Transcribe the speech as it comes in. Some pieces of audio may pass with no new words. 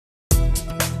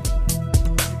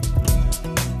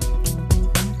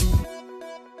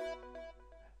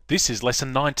This is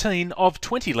lesson 19 of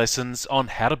 20 lessons on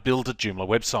how to build a Joomla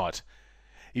website.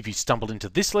 If you stumbled into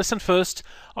this lesson first,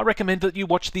 I recommend that you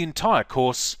watch the entire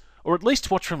course, or at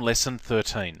least watch from lesson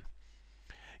 13.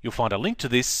 You'll find a link to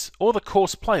this or the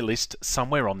course playlist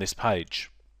somewhere on this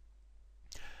page.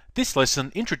 This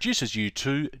lesson introduces you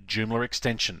to Joomla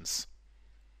Extensions.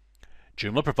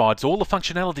 Joomla provides all the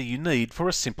functionality you need for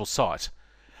a simple site.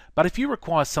 But if you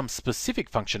require some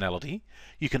specific functionality,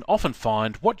 you can often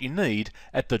find what you need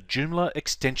at the Joomla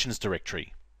Extensions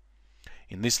directory.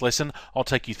 In this lesson, I'll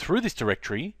take you through this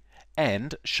directory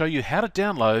and show you how to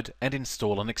download and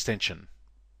install an extension.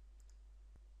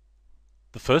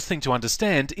 The first thing to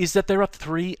understand is that there are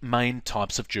three main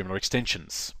types of Joomla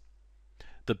extensions.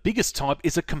 The biggest type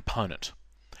is a component,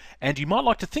 and you might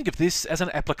like to think of this as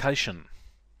an application.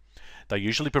 They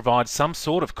usually provide some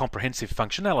sort of comprehensive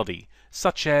functionality,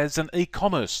 such as an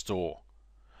e-commerce store,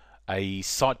 a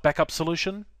site backup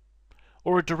solution,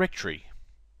 or a directory.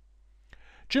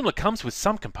 Joomla comes with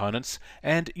some components,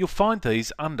 and you'll find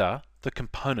these under the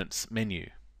Components menu.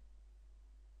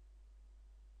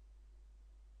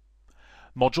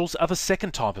 Modules are the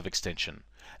second type of extension,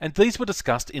 and these were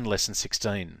discussed in Lesson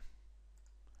 16.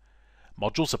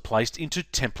 Modules are placed into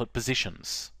template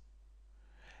positions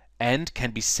and can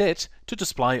be set to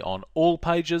display on all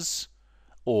pages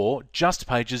or just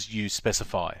pages you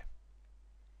specify.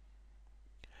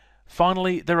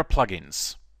 Finally, there are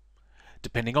plugins.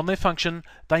 Depending on their function,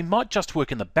 they might just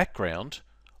work in the background,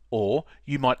 or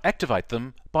you might activate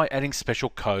them by adding special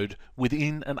code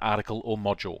within an article or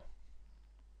module.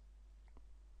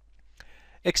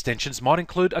 Extensions might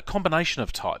include a combination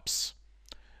of types.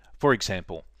 For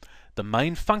example, the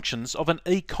main functions of an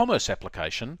e-commerce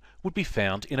application would be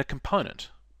found in a component.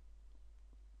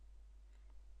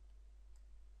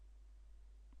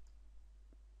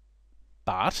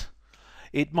 But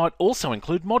it might also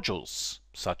include modules,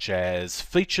 such as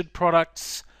featured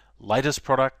products, latest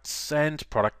products, and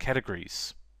product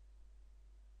categories.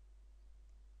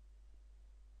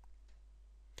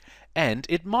 And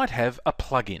it might have a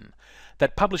plugin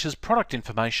that publishes product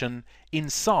information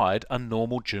inside a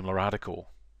normal Joomla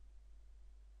article.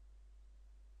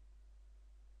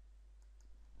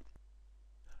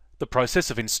 The process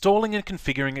of installing and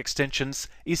configuring extensions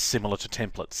is similar to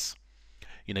templates.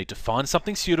 You need to find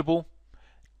something suitable,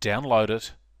 download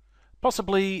it,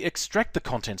 possibly extract the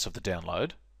contents of the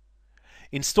download,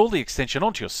 install the extension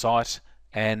onto your site,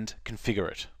 and configure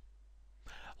it.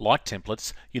 Like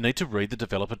templates, you need to read the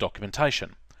developer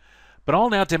documentation. But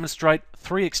I'll now demonstrate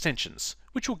three extensions,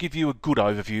 which will give you a good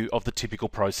overview of the typical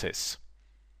process.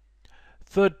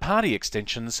 Third-party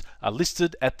extensions are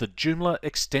listed at the Joomla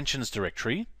Extensions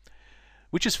directory,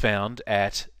 which is found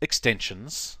at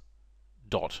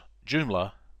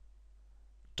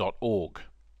extensions.joomla.org.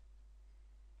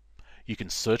 You can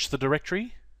search the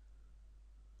directory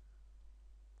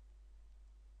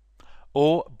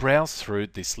or browse through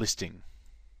this listing.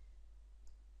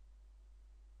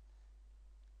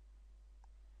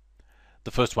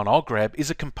 The first one I'll grab is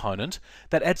a component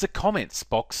that adds a comments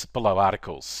box below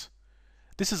articles.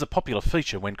 This is a popular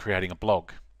feature when creating a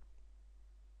blog.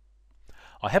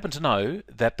 I happen to know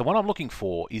that the one I'm looking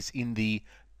for is in the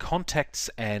Contacts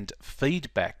and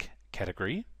Feedback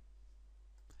category,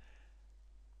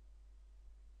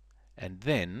 and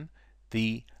then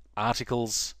the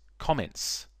Articles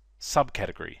Comments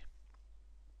subcategory.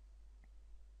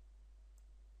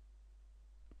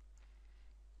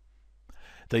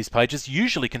 These pages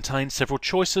usually contain several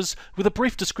choices with a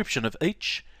brief description of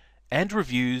each, and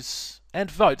reviews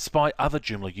and votes by other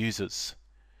Joomla users.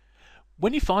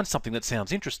 When you find something that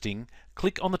sounds interesting,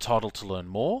 click on the title to learn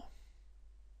more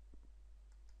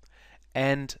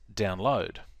and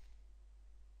download.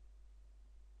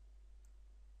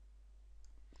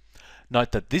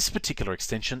 Note that this particular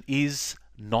extension is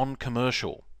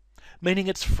non-commercial, meaning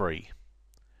it's free.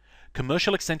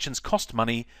 Commercial extensions cost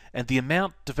money, and the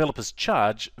amount developers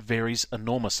charge varies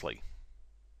enormously.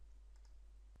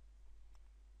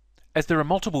 As there are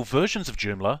multiple versions of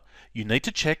Joomla, you need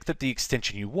to check that the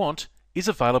extension you want is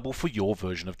available for your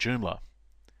version of Joomla.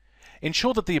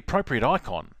 Ensure that the appropriate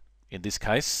icon, in this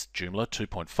case Joomla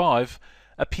 2.5,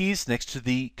 appears next to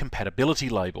the compatibility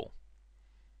label.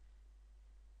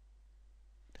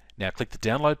 Now click the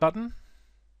download button,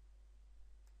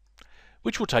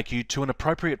 which will take you to an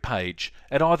appropriate page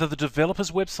at either the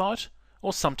developer's website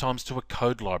or sometimes to a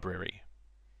code library.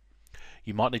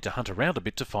 You might need to hunt around a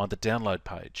bit to find the download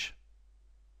page.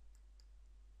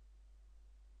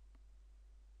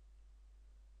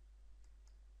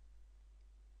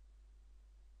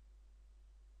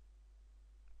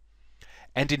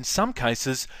 And in some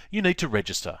cases, you need to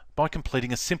register by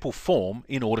completing a simple form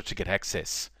in order to get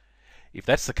access. If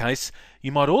that's the case,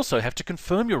 you might also have to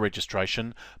confirm your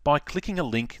registration by clicking a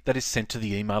link that is sent to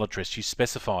the email address you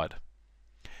specified.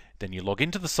 Then you log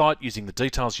into the site using the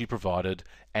details you provided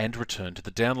and return to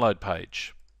the download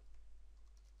page.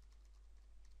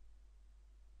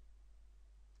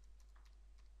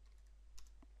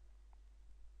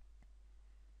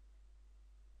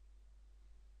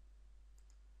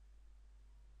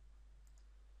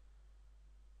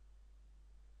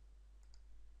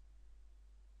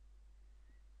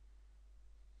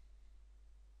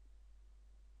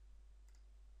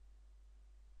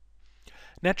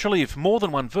 Naturally, if more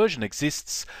than one version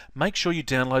exists, make sure you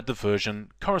download the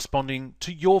version corresponding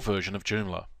to your version of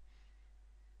Joomla.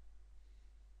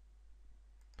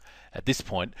 At this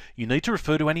point, you need to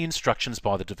refer to any instructions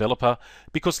by the developer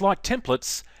because, like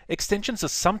templates, extensions are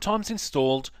sometimes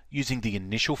installed using the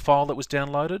initial file that was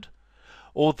downloaded,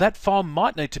 or that file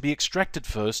might need to be extracted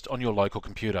first on your local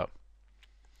computer.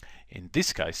 In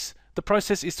this case, the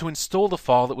process is to install the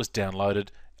file that was downloaded,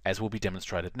 as will be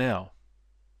demonstrated now.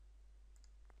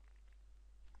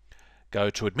 Go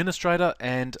to Administrator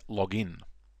and log in.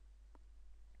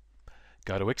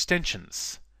 Go to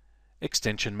Extensions,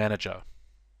 Extension Manager.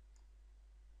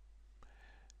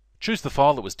 Choose the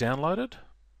file that was downloaded.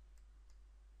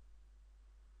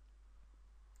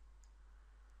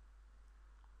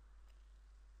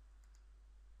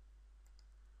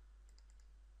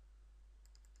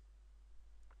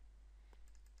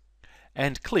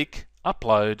 And click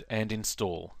Upload and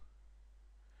Install.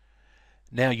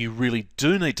 Now you really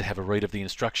do need to have a read of the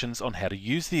instructions on how to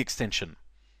use the extension.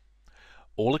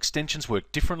 All extensions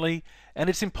work differently, and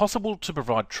it's impossible to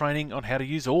provide training on how to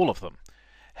use all of them.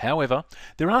 However,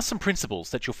 there are some principles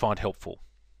that you'll find helpful.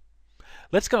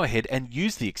 Let's go ahead and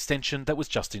use the extension that was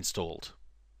just installed.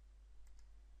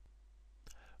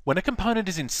 When a component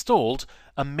is installed,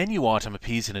 a menu item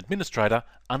appears in Administrator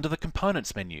under the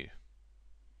Components menu.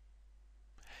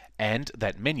 And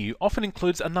that menu often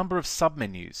includes a number of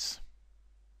submenus.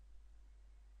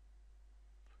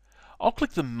 I'll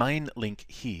click the main link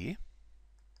here,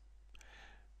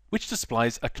 which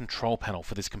displays a control panel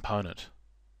for this component.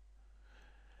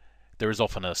 There is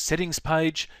often a settings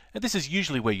page, and this is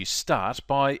usually where you start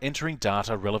by entering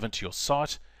data relevant to your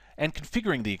site and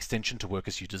configuring the extension to work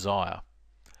as you desire.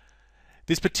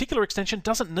 This particular extension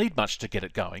doesn't need much to get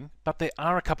it going, but there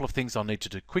are a couple of things I'll need to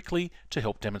do quickly to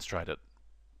help demonstrate it.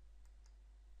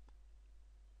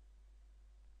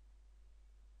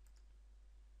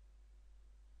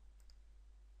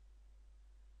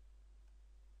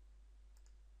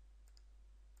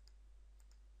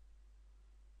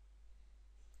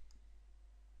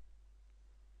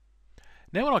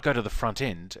 Now when I go to the front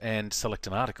end and select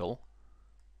an article,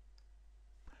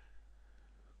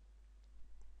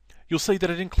 you'll see that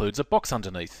it includes a box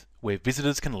underneath where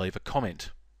visitors can leave a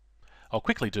comment. I'll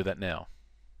quickly do that now.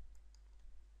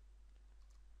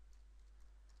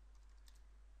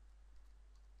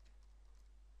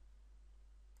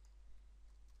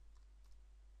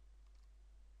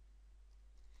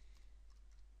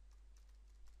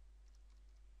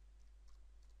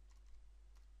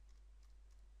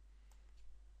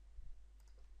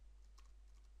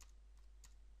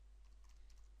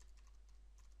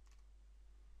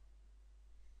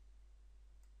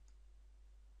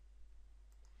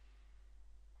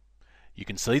 You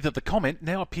can see that the comment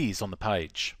now appears on the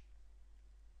page.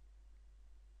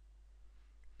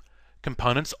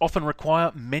 Components often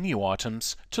require menu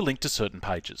items to link to certain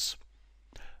pages.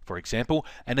 For example,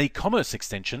 an e-commerce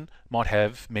extension might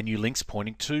have menu links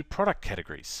pointing to product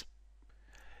categories.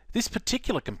 This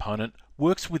particular component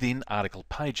works within article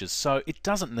pages, so it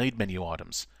doesn't need menu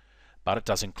items, but it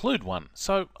does include one,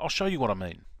 so I'll show you what I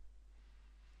mean.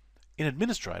 In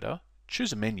Administrator,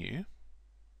 choose a menu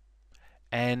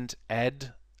and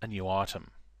add a new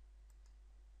item.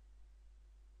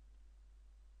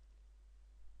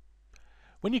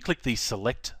 When you click the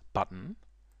Select button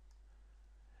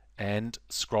and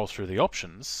scroll through the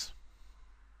options,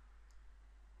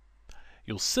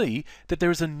 you'll see that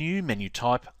there is a new menu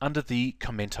type under the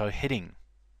Commento heading.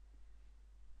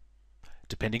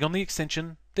 Depending on the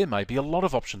extension, there may be a lot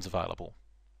of options available.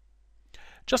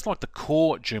 Just like the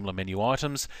core Joomla menu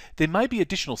items, there may be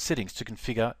additional settings to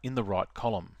configure in the right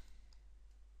column.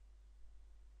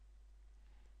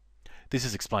 This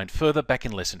is explained further back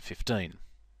in Lesson 15.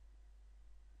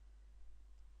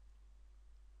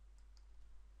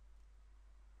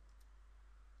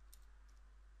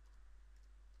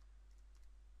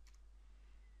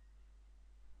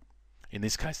 In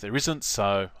this case there isn't,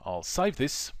 so I'll save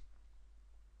this.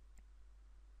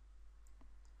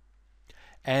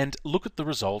 and look at the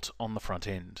result on the front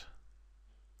end.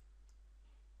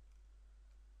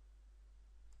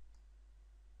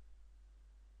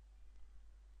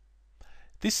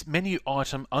 This menu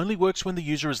item only works when the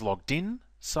user is logged in,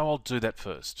 so I'll do that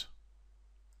first.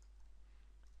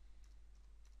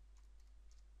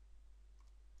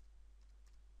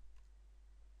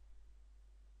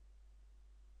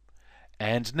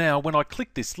 And now when I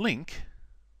click this link,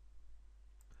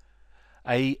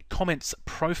 a comments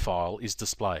profile is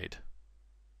displayed.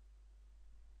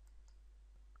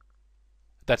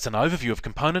 That's an overview of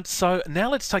components, so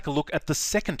now let's take a look at the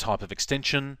second type of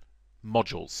extension,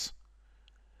 modules.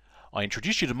 I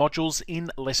introduced you to modules in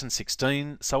Lesson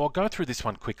 16, so I'll go through this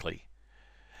one quickly.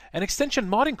 An extension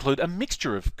might include a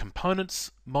mixture of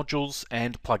components, modules,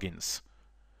 and plugins.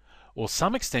 Or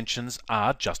some extensions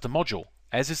are just a module,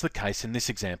 as is the case in this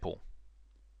example.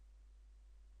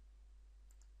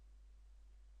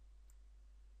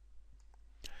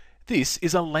 This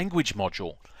is a language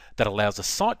module that allows a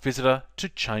site visitor to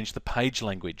change the page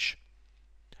language.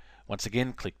 Once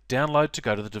again, click Download to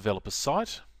go to the developer's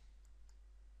site.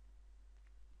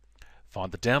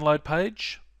 Find the download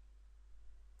page.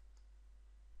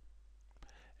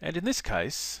 And in this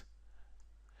case,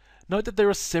 note that there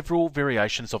are several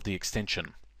variations of the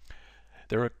extension.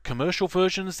 There are commercial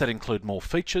versions that include more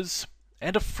features,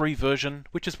 and a free version,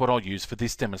 which is what I'll use for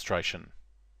this demonstration.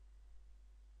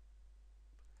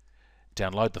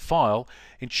 Download the file,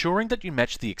 ensuring that you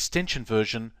match the extension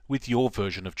version with your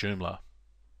version of Joomla.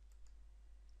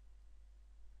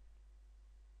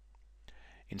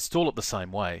 Install it the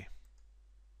same way.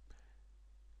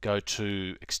 Go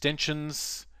to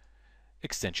Extensions,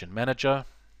 Extension Manager,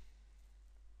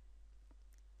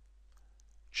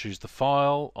 choose the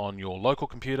file on your local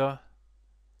computer,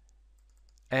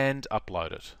 and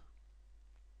upload it.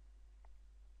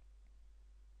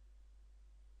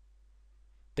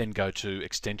 Then go to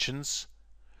Extensions,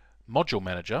 Module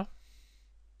Manager,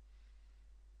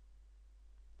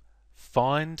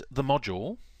 find the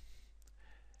module,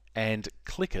 and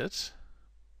click it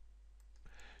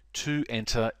to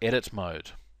enter edit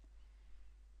mode.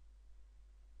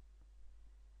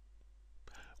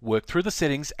 Work through the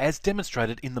settings as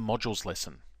demonstrated in the modules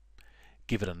lesson.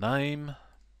 Give it a name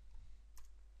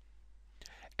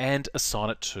and assign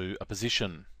it to a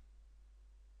position.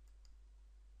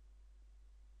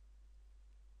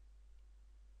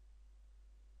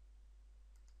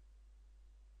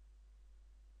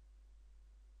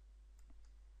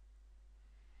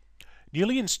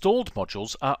 Newly installed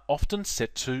modules are often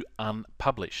set to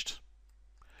unpublished.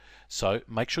 So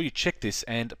make sure you check this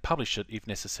and publish it if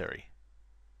necessary.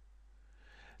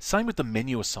 Same with the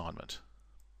menu assignment.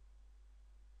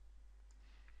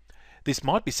 This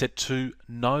might be set to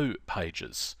no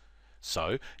pages.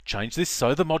 So change this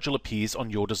so the module appears on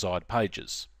your desired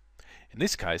pages. In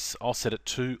this case, I'll set it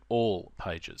to all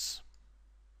pages.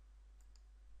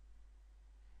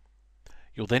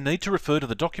 You'll then need to refer to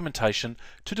the documentation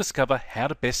to discover how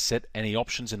to best set any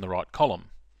options in the right column.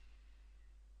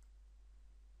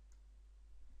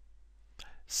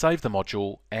 Save the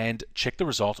module and check the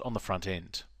result on the front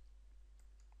end.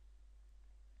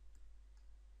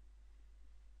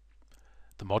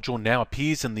 The module now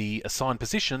appears in the assigned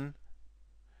position,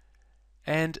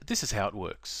 and this is how it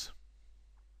works.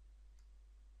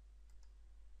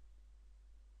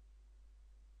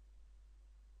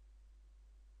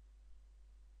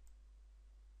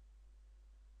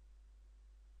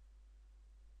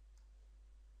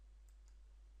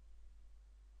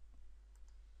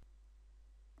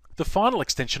 The final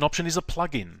extension option is a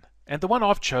plugin, and the one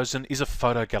I've chosen is a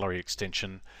photo gallery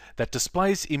extension that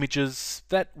displays images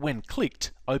that, when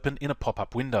clicked, open in a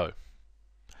pop-up window.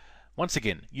 Once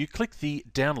again, you click the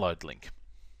download link.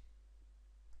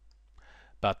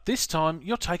 But this time,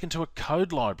 you're taken to a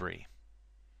code library.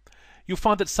 You'll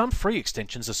find that some free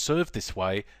extensions are served this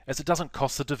way, as it doesn't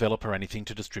cost the developer anything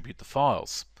to distribute the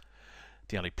files.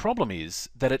 The only problem is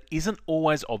that it isn't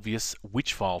always obvious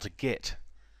which file to get.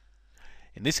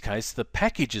 In this case, the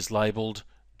package is labelled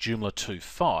Joomla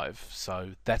 2.5,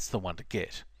 so that's the one to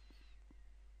get.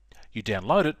 You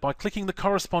download it by clicking the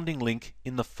corresponding link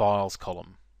in the Files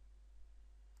column.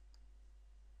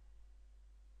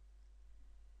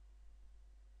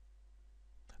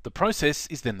 The process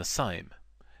is then the same.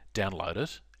 Download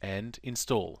it and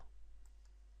install.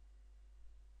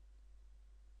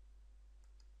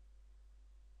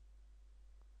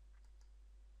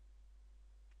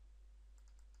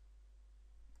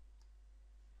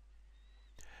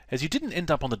 As you didn't end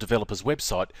up on the developer's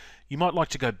website, you might like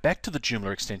to go back to the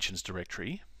Joomla Extensions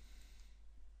directory,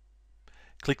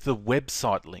 click the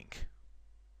website link,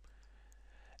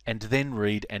 and then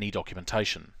read any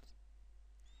documentation.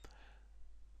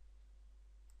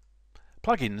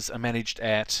 Plugins are managed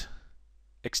at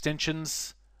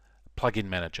Extensions, Plugin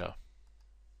Manager.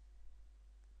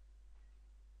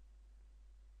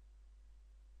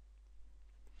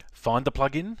 Find the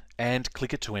plugin and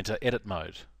click it to enter edit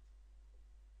mode.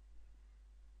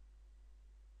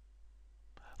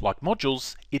 Like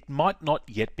modules, it might not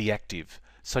yet be active,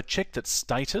 so check that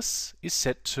status is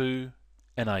set to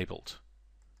enabled.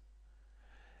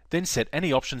 Then set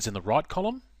any options in the right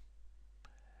column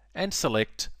and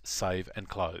select Save and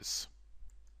Close.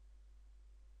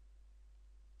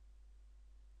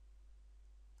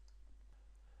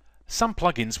 Some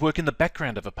plugins work in the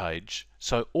background of a page,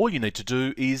 so all you need to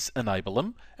do is enable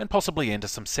them and possibly enter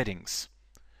some settings.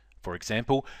 For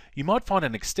example, you might find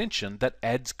an extension that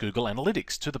adds Google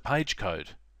Analytics to the page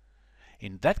code.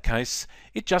 In that case,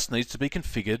 it just needs to be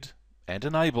configured and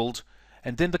enabled,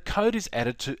 and then the code is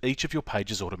added to each of your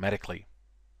pages automatically.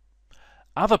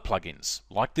 Other plugins,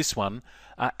 like this one,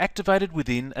 are activated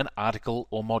within an article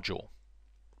or module.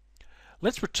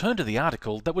 Let's return to the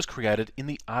article that was created in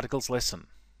the articles lesson.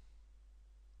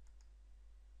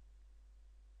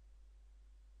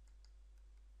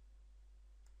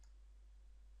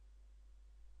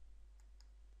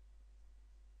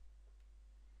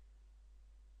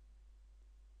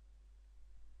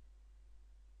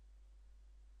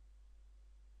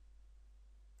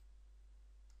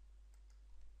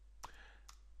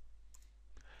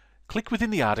 Click within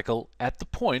the article at the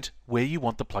point where you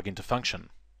want the plugin to function.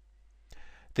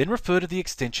 Then refer to the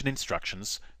extension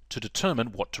instructions to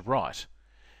determine what to write.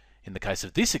 In the case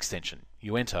of this extension,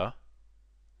 you enter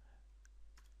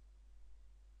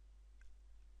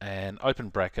an open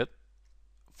bracket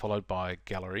followed by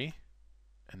gallery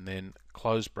and then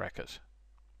close bracket,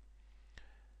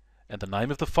 and the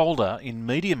name of the folder in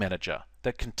Media Manager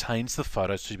that contains the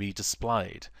photos to be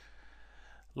displayed.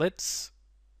 Let's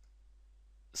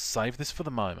save this for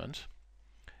the moment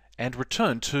and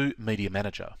return to Media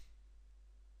Manager.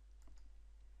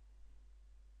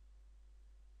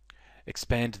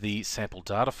 Expand the sample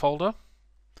data folder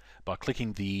by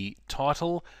clicking the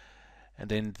title and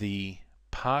then the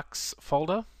Parks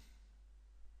folder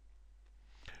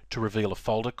to reveal a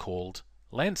folder called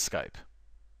Landscape.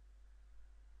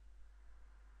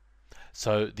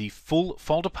 So the full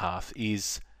folder path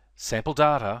is sample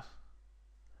data,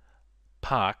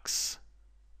 Parks,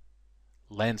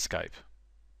 Landscape.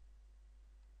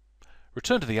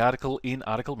 Return to the article in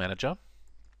Article Manager.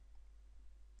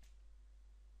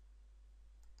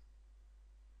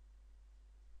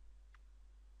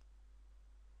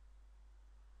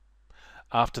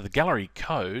 After the gallery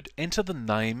code, enter the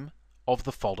name of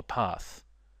the folder path.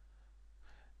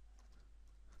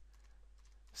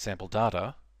 Sample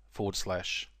data /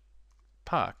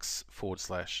 parks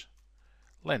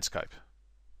 / landscape.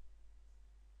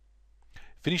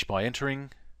 Finish by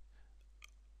entering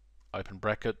open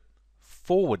bracket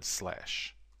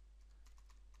 /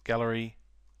 gallery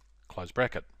close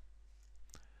bracket.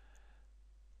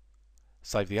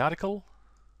 Save the article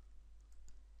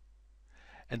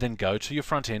and then go to your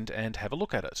front end and have a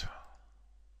look at it.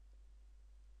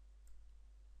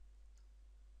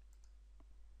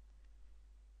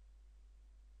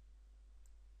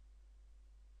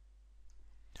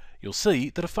 You'll see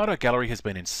that a photo gallery has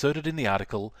been inserted in the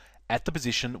article at the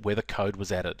position where the code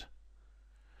was added.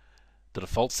 The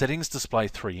default settings display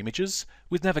 3 images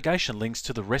with navigation links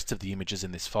to the rest of the images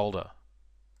in this folder.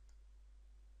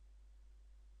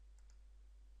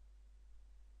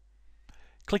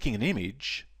 Clicking an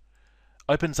image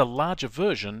opens a larger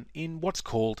version in what's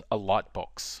called a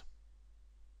lightbox.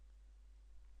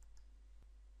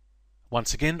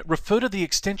 Once again, refer to the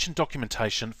extension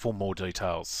documentation for more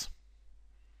details.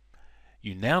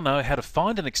 You now know how to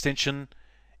find an extension,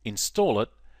 install it,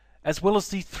 as well as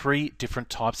the 3 different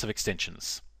types of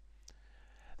extensions.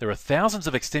 There are thousands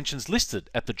of extensions listed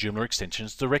at the Joomla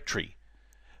Extensions directory,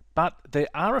 but there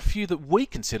are a few that we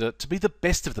consider to be the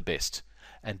best of the best,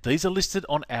 and these are listed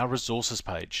on our resources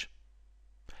page.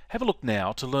 Have a look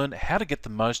now to learn how to get the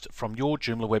most from your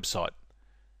Joomla website.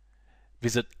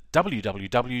 Visit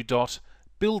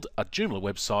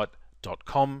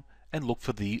www.buildajoomlawebsite.com and look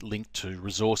for the link to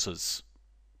resources.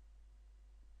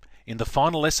 In the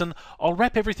final lesson, I'll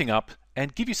wrap everything up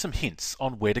and give you some hints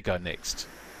on where to go next.